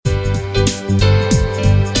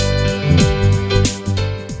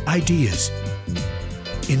Ideas,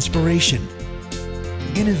 inspiration,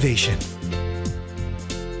 innovation.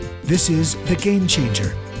 This is The Game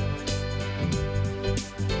Changer.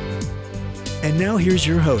 And now here's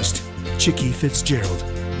your host, Chicky Fitzgerald.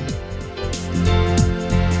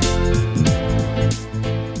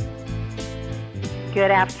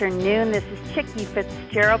 Good afternoon. This is Chicky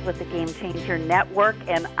Fitzgerald with the Game Changer Network,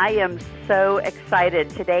 and I am so excited.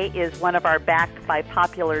 Today is one of our Backed by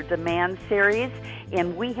Popular Demand series,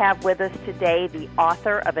 and we have with us today the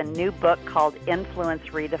author of a new book called Influence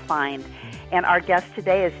Redefined. And our guest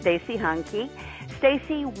today is Stacey Hanke.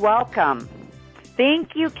 Stacey, welcome.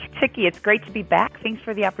 Thank you, Chicky. It's great to be back. Thanks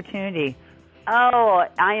for the opportunity. Oh,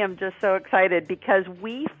 I am just so excited because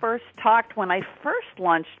we first talked when I first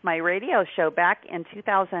launched my radio show back in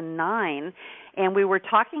 2009, and we were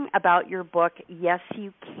talking about your book, Yes,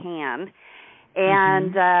 You Can.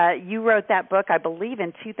 And you wrote that book, I believe,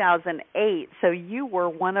 in 2008, so you were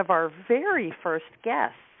one of our very first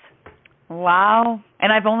guests. Wow.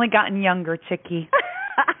 And I've only gotten younger, Chicky.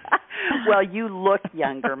 Well, you look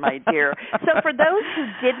younger, my dear. So for those who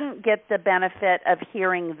didn't get the benefit of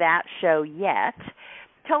hearing that show yet,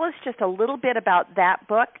 tell us just a little bit about that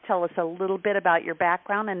book. Tell us a little bit about your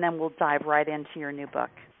background, and then we'll dive right into your new book.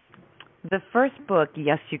 The first book,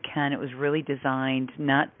 Yes, You Can, it was really designed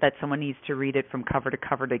not that someone needs to read it from cover to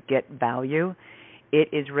cover to get value. It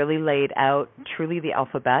is really laid out truly the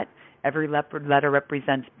alphabet. Every letter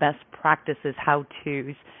represents best practices,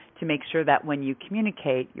 how-tos, to make sure that when you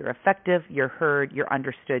communicate, you're effective, you're heard, you're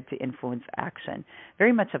understood to influence action.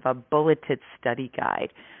 Very much of a bulleted study guide.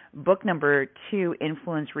 Book number 2,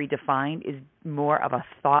 Influence Redefined, is more of a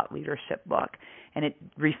thought leadership book, and it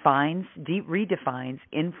redefines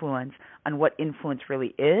influence on what influence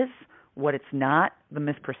really is, what it's not, the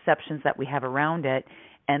misperceptions that we have around it,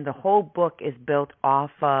 and the whole book is built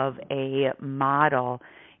off of a model.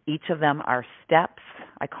 Each of them are steps.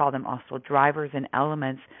 I call them also drivers and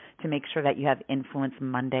elements to make sure that you have influence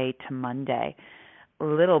Monday to Monday. A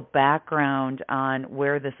little background on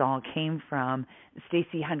where this all came from.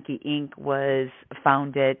 Stacey Hanke Inc. was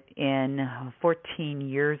founded in 14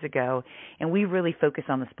 years ago, and we really focus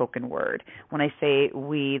on the spoken word. When I say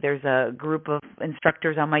we, there's a group of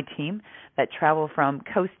instructors on my team that travel from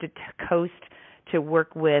coast to coast to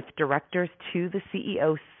work with directors to the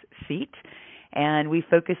CEO seat. And we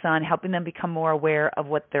focus on helping them become more aware of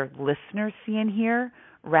what their listeners see and hear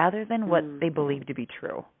rather than what they believe to be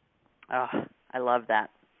true. Oh, I love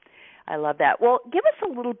that. I love that. Well, give us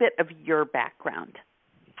a little bit of your background.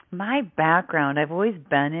 My background, I've always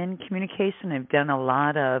been in communication. I've done a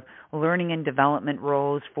lot of learning and development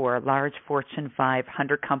roles for large Fortune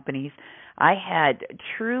 500 companies. I had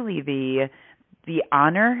truly the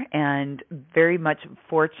honor and very much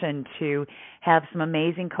fortune to have some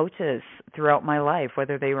amazing coaches throughout my life,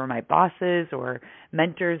 whether they were my bosses or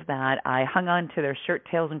mentors that I hung on to their shirt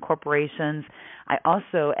tails in corporations. I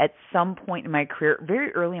also, at some point in my career,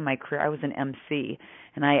 very early in my career, I was an MC,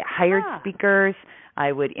 and I hired speakers.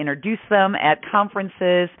 I would introduce them at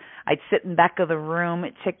conferences. I'd sit in the back of the room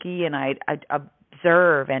at Chicky, and I'd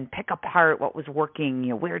observe and pick apart what was working.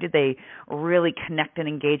 Where did they really connect and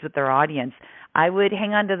engage with their audience? I would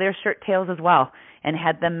hang on to their shirt tails as well and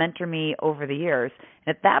had them mentor me over the years.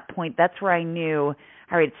 And at that point, that's where I knew,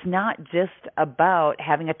 all right, it's not just about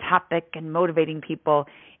having a topic and motivating people.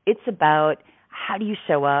 It's about how do you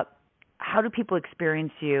show up, how do people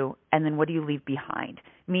experience you, and then what do you leave behind?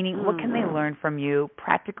 Meaning, what can they learn from you?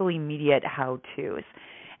 Practical, immediate how-tos.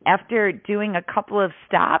 After doing a couple of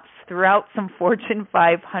stops throughout some Fortune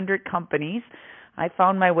 500 companies, I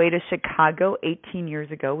found my way to Chicago 18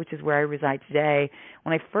 years ago, which is where I reside today.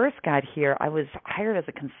 When I first got here, I was hired as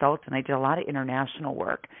a consultant. I did a lot of international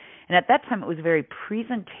work. And at that time, it was very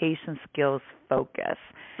presentation skills focused.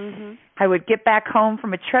 I would get back home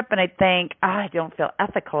from a trip and I'd think, I don't feel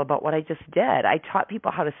ethical about what I just did. I taught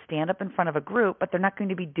people how to stand up in front of a group, but they're not going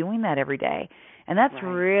to be doing that every day. And that's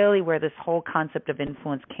really where this whole concept of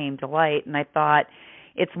influence came to light. And I thought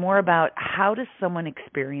it's more about how does someone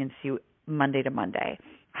experience you Monday to Monday?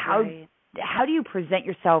 How do you present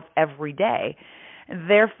yourself every day?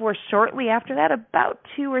 Therefore, shortly after that, about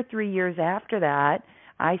 2 or 3 years after that,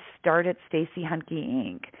 I started Stacey Hanke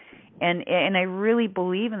Inc. And I really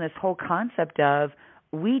believe in this whole concept of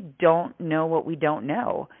we don't know what we don't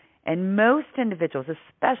know. And most individuals,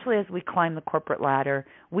 especially as we climb the corporate ladder,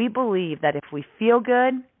 we believe that if we feel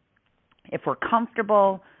good, if we're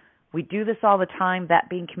comfortable, we do this all the time, that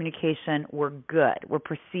being communication, we're good. We're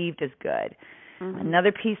perceived as good.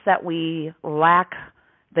 Another piece that we lack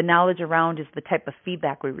the knowledge around is the type of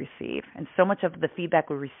feedback we receive. And so much of the feedback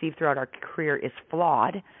we receive throughout our career is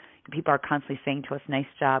flawed. People are constantly saying to us, nice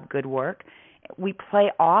job, good work. We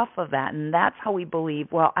play off of that, and that's how we believe,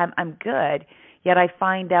 well, I'm good. Yet I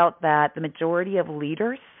find out that the majority of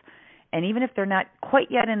leaders, and even if they're not quite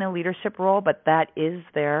yet in a leadership role, but that is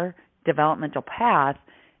their developmental path,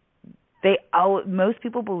 most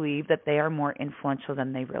people believe that they are more influential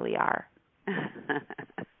than they really are.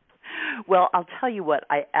 Well, I'll tell you what,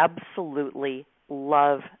 I absolutely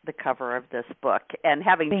love the cover of this book. And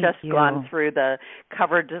having gone through the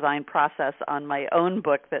cover design process on my own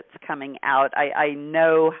book that's coming out, I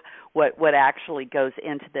know what actually goes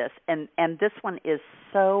into this. And this one is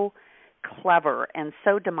so clever and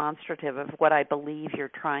so demonstrative of what I believe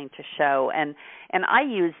you're trying to show. And I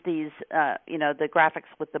use these, the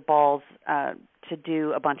graphics with the balls to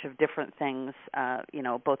do a bunch of different things,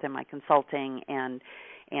 both in my consulting and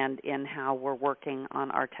in how we're working on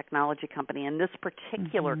our technology company. And this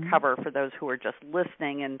particular cover, for those who are just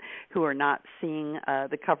listening and who are not seeing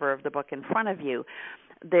the cover of the book in front of you,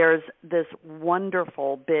 there's this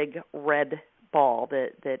wonderful big red ball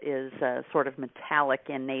that is sort of metallic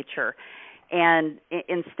in nature. And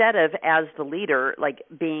instead of, as the leader, like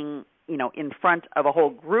being in front of a whole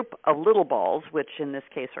group of little balls, which in this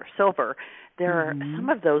case are silver, there are some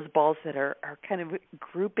of those balls that are kind of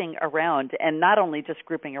grouping around, and not only just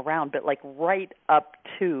grouping around, but like right up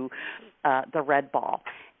to the red ball.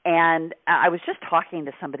 And I was just talking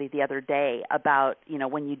to somebody the other day about,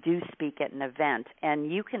 when you do speak at an event,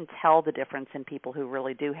 and you can tell the difference in people who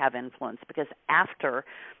really do have influence, because after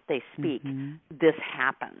they speak, this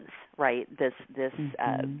happens, right? This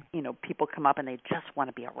people come up and they just want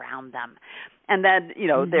to be around them. And then,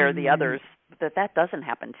 there are the others that doesn't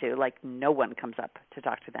happen to, like no one comes up to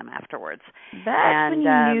talk to them afterwards. That's when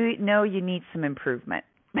you know you need some improvement.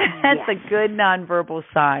 That's a good nonverbal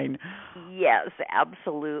sign. Yes,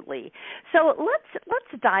 absolutely. So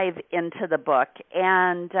let's dive into the book.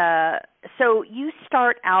 And so you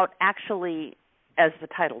start out actually, as the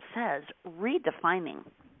title says, redefining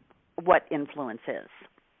what influence is.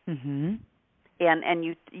 And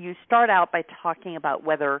you start out by talking about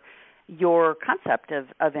whether your concept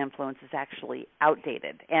of influence is actually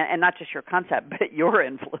outdated, and not just your concept, but your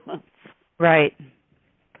influence. Right.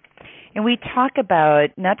 And we talk about,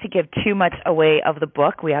 not to give too much away of the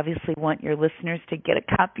book, we obviously want your listeners to get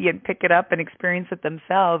a copy and pick it up and experience it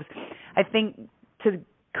themselves. I think to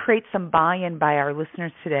create some buy-in by our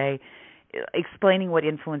listeners today, explaining what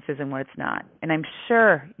influence is and what it's not. And I'm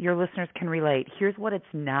sure your listeners can relate. Here's what it's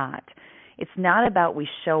not. It's not about we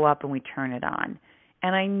show up and we turn it on.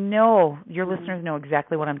 And I know your listeners know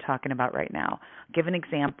exactly what I'm talking about right now. I'll give an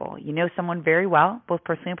example. You know someone very well, both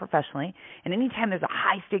personally and professionally, and anytime there's a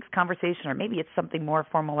high-stakes conversation, or maybe it's something more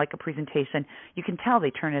formal like a presentation, you can tell they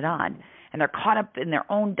turn it on. And they're caught up in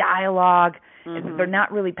their own dialogue. And they're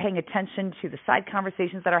not really paying attention to the side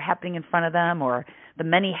conversations that are happening in front of them, or the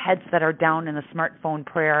many heads that are down in the smartphone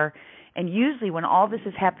prayer. And usually when all this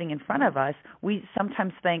is happening in front of us, we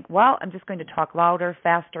sometimes think, well, I'm just going to talk louder,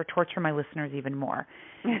 faster, torture my listeners even more.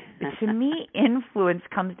 To me, influence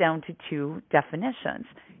comes down to two definitions.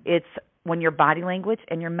 It's when your body language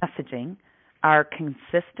and your messaging are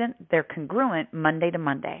consistent, they're congruent Monday to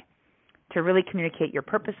Monday to really communicate your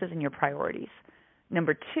purposes and your priorities.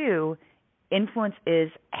 Number two, influence is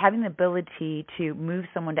having the ability to move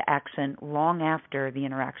someone to action long after the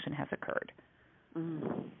interaction has occurred.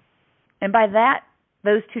 And by that,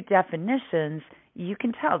 those two definitions, you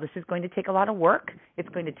can tell this is going to take a lot of work. It's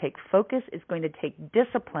going to take focus. It's going to take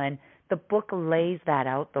discipline. The book lays that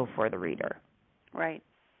out, though, for the reader. Right.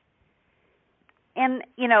 And,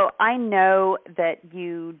 I know that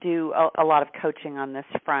you do a lot of coaching on this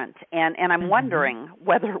front, and I'm wondering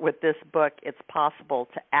whether with this book it's possible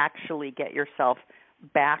to actually get yourself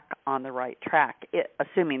back on the right track,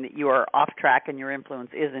 assuming that you are off track and your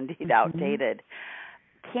influence is indeed outdated.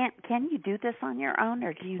 Can you do this on your own,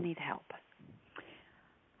 or do you need help?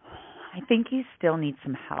 I think you still need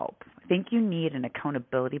some help. I think you need an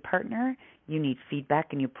accountability partner, you need feedback,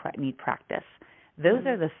 and you need practice. Those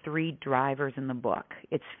are the three drivers in the book.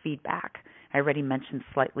 It's feedback. I already mentioned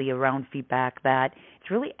slightly around feedback that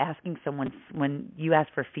it's really asking someone, when you ask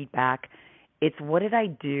for feedback, it's what did I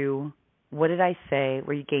do, what did I say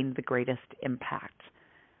where you gained the greatest impact?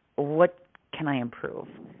 What can I improve?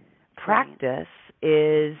 Practice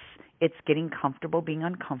is it's getting comfortable being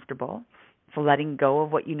uncomfortable. It's letting go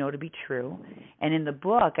of what you know to be true. And in the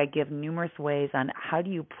book, I give numerous ways on how do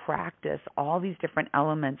you practice all these different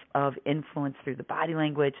elements of influence through the body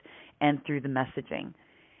language and through the messaging.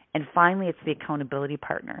 And finally, it's the accountability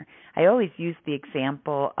partner. I always use the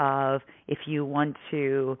example of if you want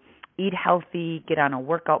to eat healthy, get on a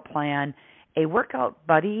workout plan, a workout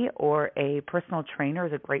buddy or a personal trainer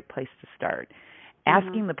is a great place to start.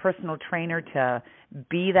 Asking the personal trainer to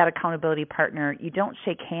be that accountability partner, you don't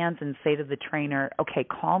shake hands and say to the trainer, okay,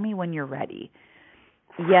 call me when you're ready.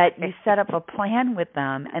 Yet you set up a plan with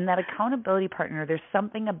them, and that accountability partner, there's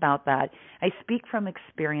something about that. I speak from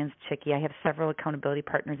experience, Chickie. I have several accountability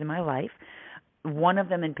partners in my life. One of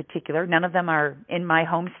them in particular, none of them are in my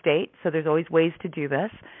home state, so there's always ways to do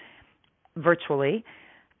this virtually.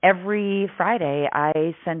 Every Friday,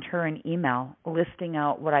 I send her an email listing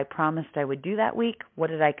out what I promised I would do that week, what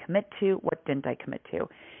did I commit to, what didn't I commit to.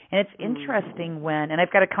 And it's interesting and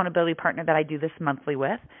I've got an accountability partner that I do this monthly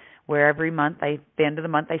with, where every month, at the end of the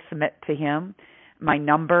month, I submit to him my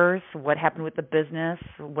numbers, what happened with the business,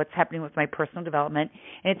 what's happening with my personal development.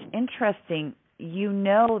 And it's interesting, you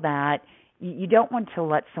know that you don't want to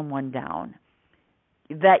let someone down,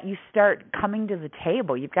 that you start coming to the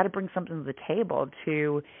table. You've got to bring something to the table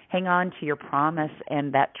to hang on to your promise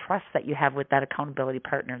and that trust that you have with that accountability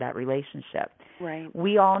partner, that relationship. Right.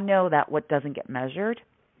 We all know that what doesn't get measured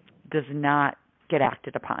does not get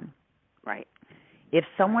acted upon. Right. If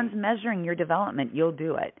someone's measuring your development, you'll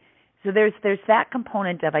do it. So there's that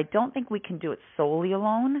component of I don't think we can do it solely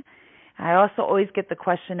alone. I also always get the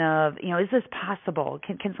question of, is this possible?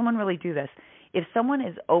 Can someone really do this? If someone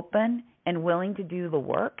is open and willing to do the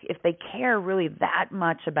work, if they care really that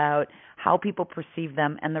much about how people perceive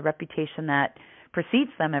them and the reputation that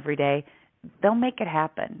precedes them every day, they'll make it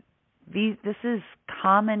happen. This is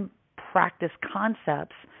common practice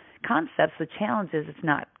concepts. The challenge is it's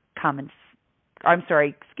not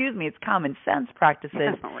it's common sense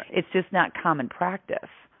practices. Right. It's just not common practice.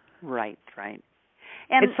 Right.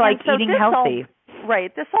 And it's like so eating healthy.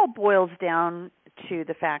 This all boils down to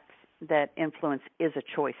the fact that influence is a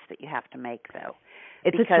choice that you have to make, though.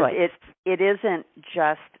 It's because a choice. It isn't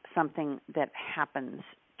just something that happens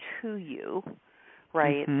to you,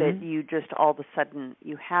 right? That you just all of a sudden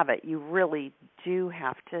you have it. You really do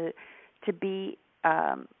have to be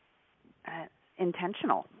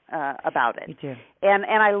intentional about it. You do. And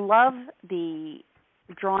I love the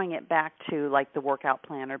drawing it back to like the workout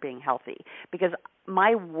plan or being healthy, because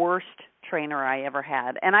my worst trainer I ever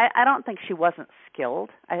had, and I don't think she wasn't skilled.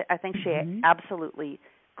 I think she absolutely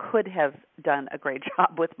could have done a great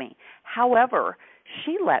job with me. However,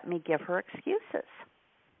 she let me give her excuses,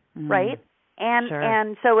 right?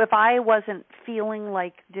 And so if I wasn't feeling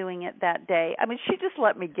like doing it that day, I mean, she just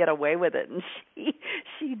let me get away with it, and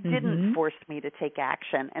she didn't force me to take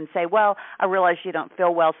action and say, well, I realize you don't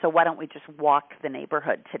feel well, so why don't we just walk the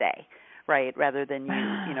neighborhood today, right, rather than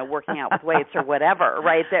you working out with weights or whatever,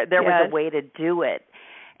 right? There was a way to do it.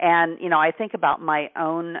 And, I think about my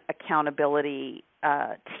own accountability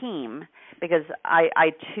team, because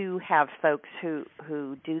I too have folks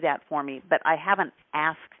who do that for me, but I haven't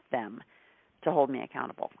asked them to hold me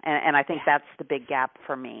accountable. And I think that's the big gap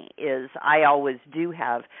for me, is I always do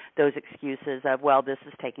have those excuses of, well, this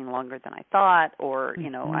is taking longer than I thought, or,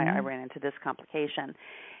 I ran into this complication.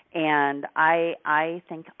 And I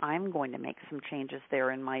think I'm going to make some changes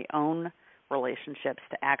there in my own relationships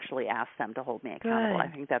to actually ask them to hold me accountable. Good.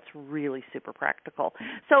 I think that's really super practical.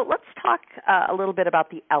 So let's talk a little bit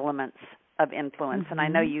about the elements of influence, and I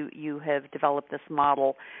know you have developed this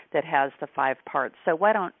model that has the 5 parts. So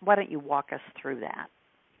why don't you walk us through that?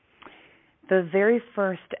 The very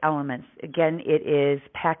first element, again, it is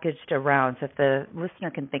packaged around. So if the listener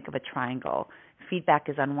can think of a triangle, feedback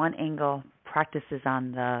is on one angle, practice is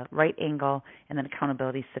on the right angle, and then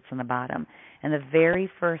accountability sits on the bottom. And the very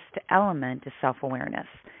first element is self-awareness.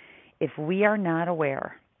 If we are not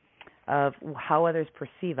aware of how others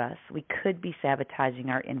perceive us, we could be sabotaging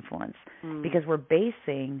our influence because we're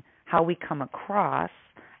basing how we come across,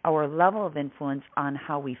 our level of influence, on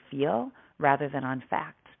how we feel rather than on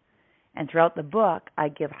fact. And throughout the book, I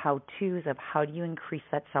give how-tos of how do you increase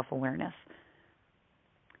that self-awareness.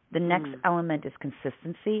 The next element is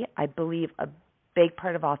consistency. I believe a big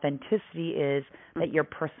part of authenticity is that your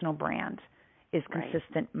personal brand is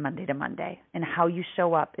consistent Monday to Monday, and how you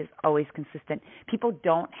show up is always consistent. People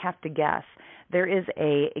don't have to guess. There is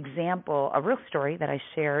a real story that I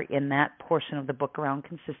share in that portion of the book around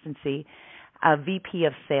consistency. A VP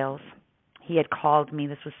of sales, he had called me.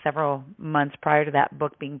 This was several months prior to that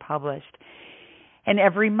book being published. And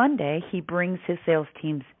every Monday, he brings his sales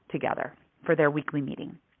teams together for their weekly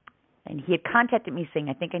meeting. And he had contacted me saying,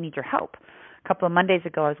 I think I need your help. A couple of Mondays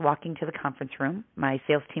ago, I was walking to the conference room. My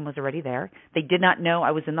sales team was already there. They did not know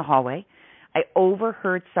I was in the hallway. I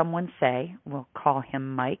overheard someone say, we'll call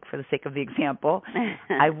him Mike for the sake of the example,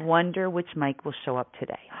 I wonder which Mike will show up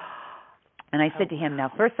today. And I said to him,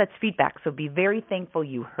 now first that's feedback, so be very thankful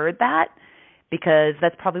you heard that, because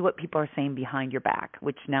that's probably what people are saying behind your back,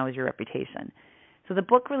 which now is your reputation. So the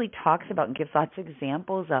book really talks about and gives lots of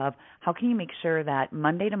examples of how can you make sure that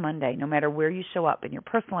Monday to Monday, no matter where you show up in your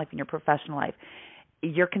personal life, in your professional life,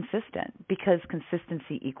 you're consistent, because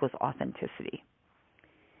consistency equals authenticity.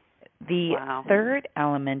 The third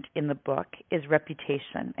element in the book is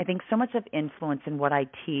reputation. I think so much of influence in what I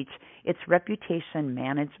teach, it's reputation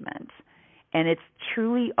management. And it's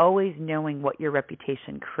truly always knowing what your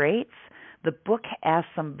reputation creates. The book asks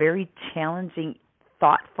some very challenging,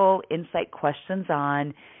 thoughtful, insight questions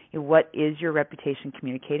on what is your reputation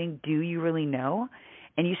communicating? Do you really know?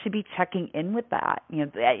 And you should be checking in with that.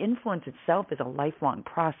 That influence itself is a lifelong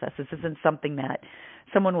process. This isn't something that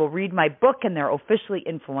someone will read my book and they're officially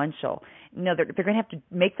influential. No, they're going to have to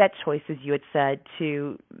make that choice, as you had said,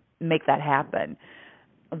 to make that happen.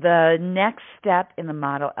 The next step in the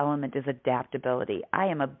model element is adaptability. I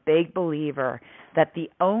am a big believer that the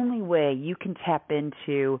only way you can tap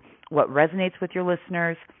into what resonates with your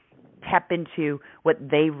listeners, tap into what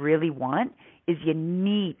they really want, is you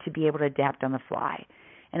need to be able to adapt on the fly.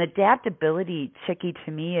 And adaptability, Chicky,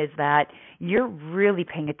 to me is that you're really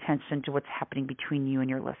paying attention to what's happening between you and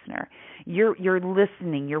your listener. You're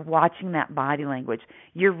listening. You're watching that body language.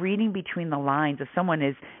 You're reading between the lines. If someone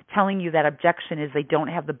is telling you that objection is they don't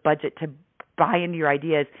have the budget to buy into your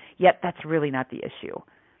ideas, yet that's really not the issue.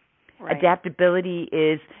 Right. Adaptability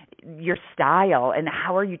is your style, and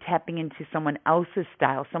how are you tapping into someone else's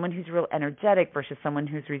style, someone who's real energetic versus someone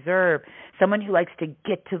who's reserved, someone who likes to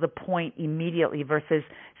get to the point immediately versus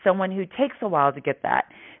someone who takes a while to get that.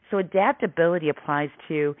 So adaptability applies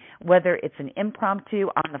to whether it's an impromptu,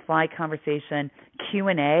 on-the-fly conversation,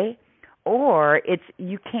 Q&A, or it's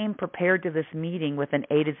you came prepared to this meeting with an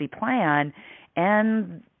A to Z plan,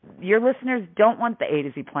 and your listeners don't want the A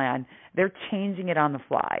to Z plan. They're changing it on the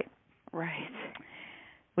fly. Right.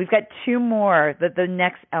 We've got two more. The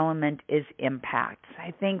next element is impact.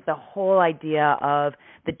 I think the whole idea of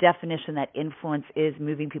the definition that influence is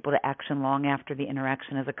moving people to action long after the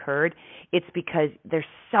interaction has occurred, it's because there's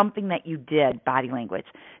something that you did, body language,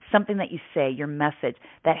 something that you say, your message,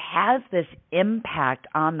 that has this impact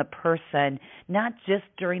on the person, not just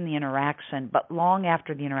during the interaction, but long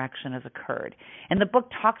after the interaction has occurred. And the book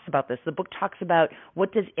talks about this. The book talks about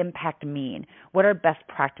what does impact mean? What are best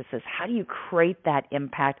practices? How do you create that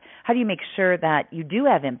impact? How do you make sure that you do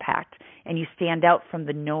have impact and you stand out from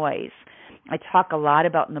the noise? I talk a lot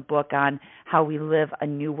about in the book on how we live a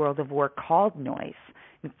new world of work called noise.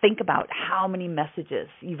 Think about how many messages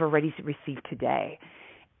you've already received today.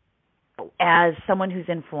 As someone who's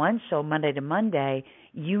influential Monday to Monday,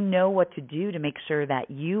 you know what to do to make sure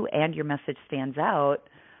that you and your message stands out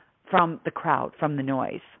from the crowd, from the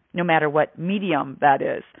noise, no matter what medium that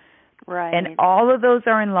is. Right. And all of those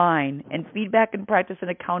are in line, and feedback and practice and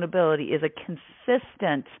accountability is a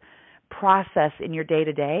consistent process in your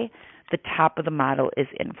day-to-day. The top of the model is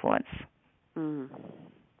influence. Mm.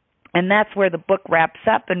 And that's where the book wraps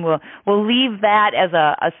up, and we'll leave that as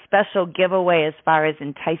a special giveaway as far as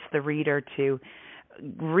entice the reader to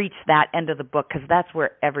reach that end of the book, because that's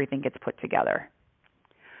where everything gets put together.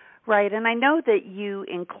 Right, and I know that you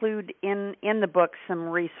include in the book some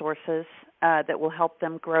resources that will help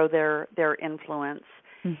them grow their influence,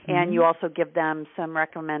 and you also give them some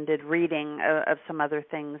recommended reading of some other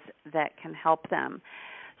things that can help them.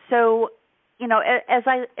 So, as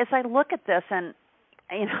I look at this, and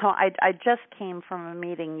I just came from a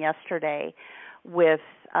meeting yesterday with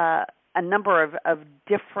a number of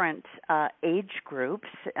different age groups.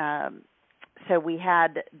 So we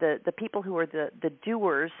had the people who were the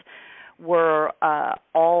doers were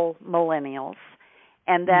all millennials.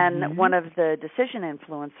 And then one of the decision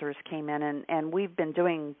influencers came in, and we've been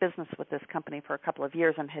doing business with this company for a couple of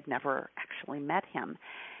years and had never actually met him.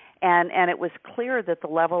 And it was clear that the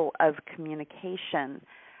level of communication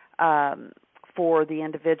for the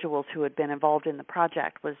individuals who had been involved in the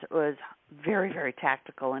project was very, very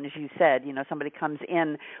tactical. And as you said, somebody comes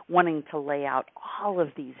in wanting to lay out all of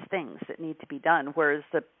these things that need to be done, whereas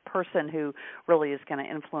the person who really is going to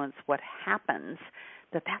influence what happens,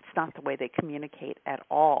 that's not the way they communicate at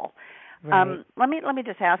all. Right. Let me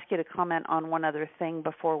just ask you to comment on one other thing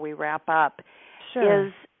before we wrap up.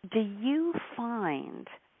 Sure. Do you find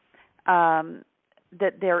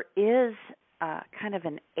that there is kind of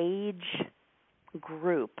an age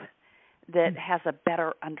group that has a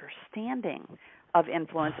better understanding of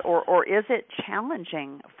influence, or is it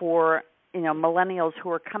challenging for millennials who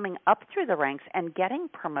are coming up through the ranks and getting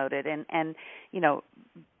promoted and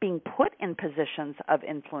being put in positions of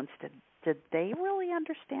influence, did they really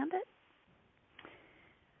understand it?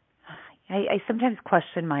 I sometimes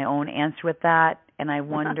question my own answer with that, and I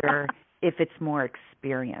wonder if it's more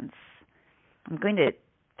experience. I'm going to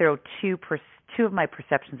throw two of my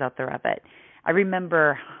perceptions out there of it. I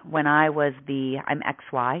remember when I was I'm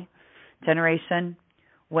XY generation,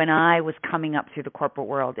 when I was coming up through the corporate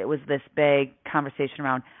world, it was this big conversation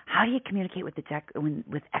around how do you communicate with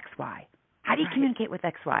XY? How do you communicate with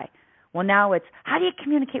XY? Well, now it's how do you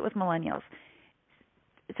communicate with millennials?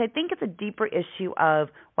 So I think it's a deeper issue of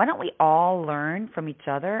why don't we all learn from each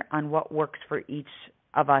other on what works for each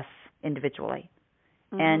of us individually?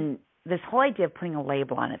 Mm-hmm. And this whole idea of putting a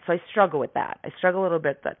label on it. So I struggle with that. I struggle a little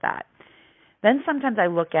bit with that. Then sometimes I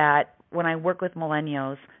look at when I work with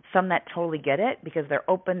millennials, some that totally get it because they're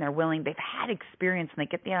open, they're willing, they've had experience, and they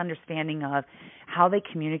get the understanding of how they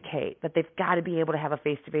communicate, that they've got to be able to have a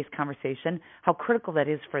face-to-face conversation, how critical that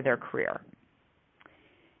is for their career.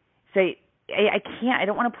 So I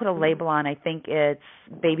don't want to put a label on. I think it's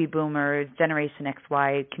baby boomers, Generation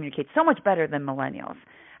XY communicate so much better than millennials.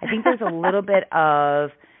 I think there's a little bit of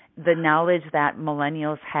the knowledge that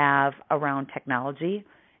millennials have around technology,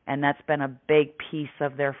 and that's been a big piece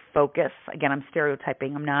of their focus. Again, I'm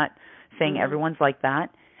stereotyping. I'm not saying everyone's like that.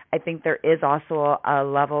 I think there is also a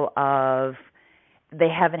level of they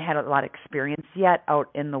haven't had a lot of experience yet out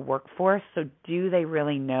in the workforce, so do they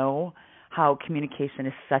really know how communication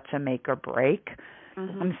is such a make or break?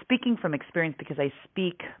 Mm-hmm. I'm speaking from experience because I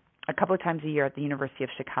speak a couple of times a year at the University of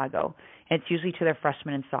Chicago, and it's usually to their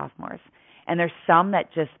freshmen and sophomores. And there's some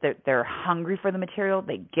that just, they're hungry for the material,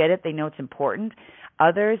 they get it, they know it's important.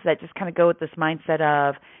 Others that just kind of go with this mindset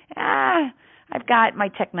of, I've got my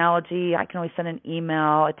technology, I can always send an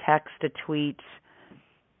email, a text, a tweet.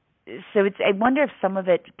 So I wonder if some of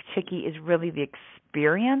it, Chicky, is really the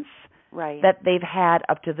experience that they've had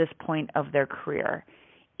up to this point of their career.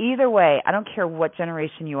 Either way, I don't care what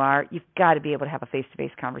generation you are, you've got to be able to have a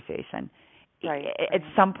face-to-face conversation. Right. At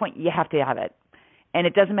some point, you have to have it. And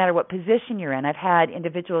it doesn't matter what position you're in. I've had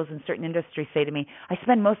individuals in certain industries say to me, I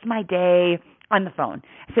spend most of my day on the phone.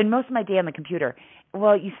 I spend most of my day on the computer.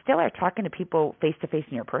 Well, you still are talking to people face-to-face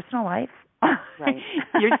in your personal life. Right.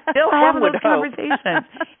 You're still having those conversations.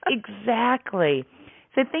 Exactly.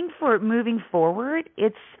 So I think for moving forward,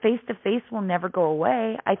 it's face-to-face will never go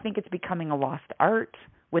away. I think it's becoming a lost art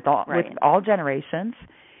with all generations.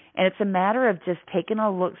 And it's a matter of just taking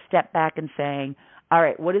a step back and saying, all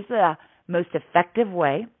right, what is the most effective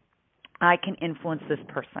way I can influence this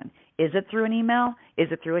person? Is it through an email? Is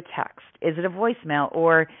it through a text? Is it a voicemail?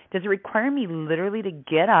 Or does it require me literally to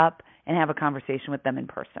get up and have a conversation with them in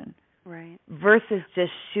person? Right. Versus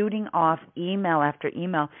just shooting off email after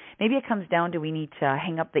email. Maybe it comes down to we need to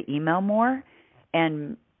hang up the email more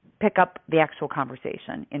and pick up the actual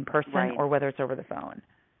conversation in person or whether it's over the phone.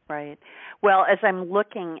 Right. Well, as I'm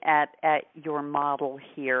looking at your model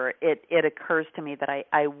here, it occurs to me that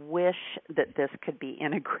I wish that this could be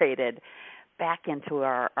integrated back into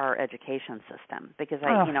our education system because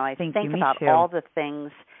I think about all the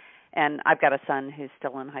things. And I've got a son who's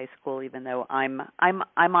still in high school, even though I'm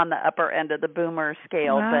on the upper end of the boomer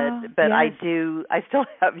scale. Wow, but yes. I still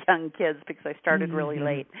have young kids because I started really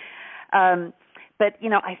late. But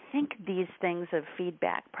I think these things of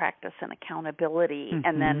feedback, practice, and accountability,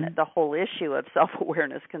 and then the whole issue of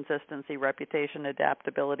self-awareness, consistency, reputation,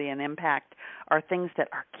 adaptability, and impact are things that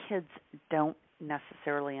our kids don't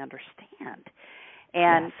necessarily understand.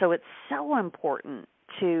 And so it's so important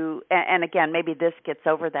to, and again, maybe this gets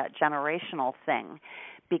over that generational thing,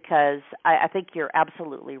 because I think you're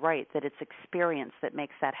absolutely right that it's experience that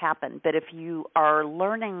makes that happen. But if you are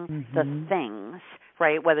learning the things,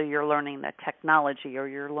 right, whether you're learning the technology or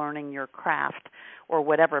you're learning your craft or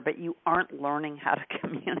whatever, but you aren't learning how to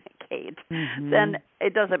communicate, then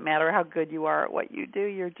it doesn't matter how good you are at what you do.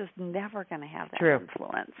 You're just never going to have that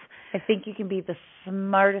influence. I think you can be the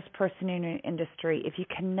smartest person in your industry if you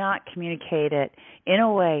cannot communicate it in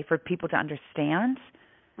a way for people to understand,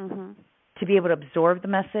 to be able to absorb the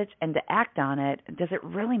message and to act on it. Does it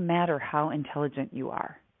really matter how intelligent you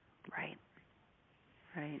are? Right.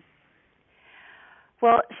 Right.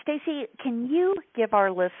 Well, Stacey, can you give our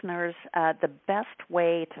listeners the best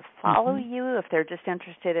way to follow you if they're just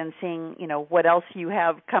interested in seeing, what else you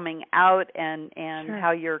have coming out and how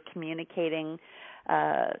you're communicating,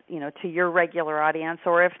 to your regular audience,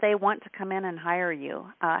 or if they want to come in and hire you,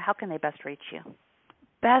 how can they best reach you?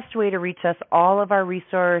 Best way to reach us, all of our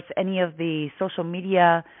resource, any of the social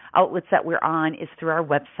media outlets that we're on is through our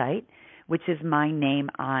website, which is my name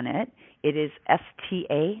on it. It is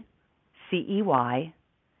CEYHAN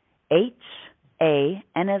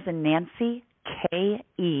as in Nancy,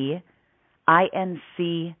 KEINC.com.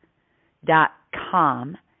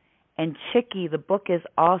 And Chicky, the book is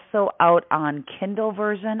also out on Kindle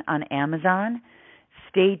version on Amazon.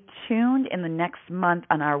 Stay tuned. In the next month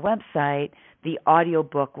on our website, the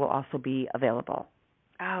audiobook will also be available.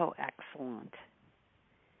 Oh, excellent.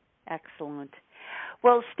 Excellent.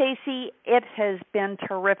 Well, Stacey, it has been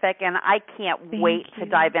terrific, and I can't wait to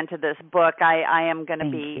dive into this book. I am going to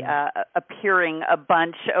be appearing a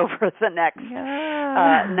bunch over the next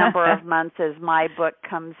number of months as my book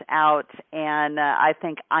comes out, and I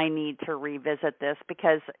think I need to revisit this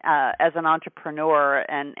because as an entrepreneur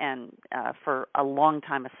and for a long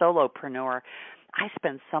time a solopreneur, I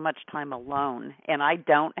spend so much time alone, and I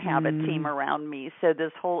don't have a team around me, so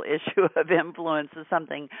this whole issue of influence is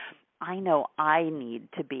something I know I need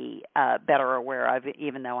to be better aware of,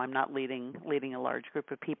 even though I'm not leading a large group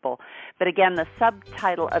of people. But again, the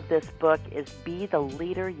subtitle of this book is Be the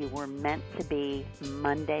Leader You Were Meant to Be,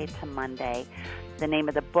 Monday to Monday. The name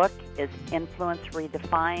of the book is Influence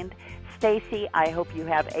Redefined. Stacey, I hope you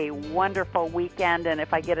have a wonderful weekend, and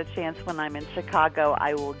if I get a chance when I'm in Chicago,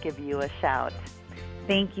 I will give you a shout.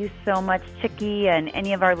 Thank you so much, Chicky, and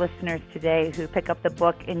any of our listeners today who pick up the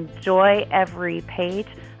book. Enjoy every page.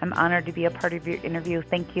 I'm honored to be a part of your interview.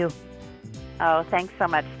 Thank you. Oh, thanks so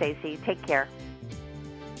much, Stacey. Take care.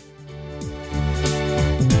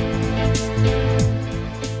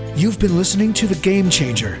 You've been listening to The Game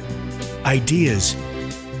Changer. Ideas,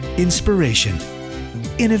 inspiration,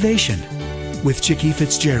 innovation with Chicky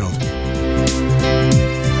Fitzgerald.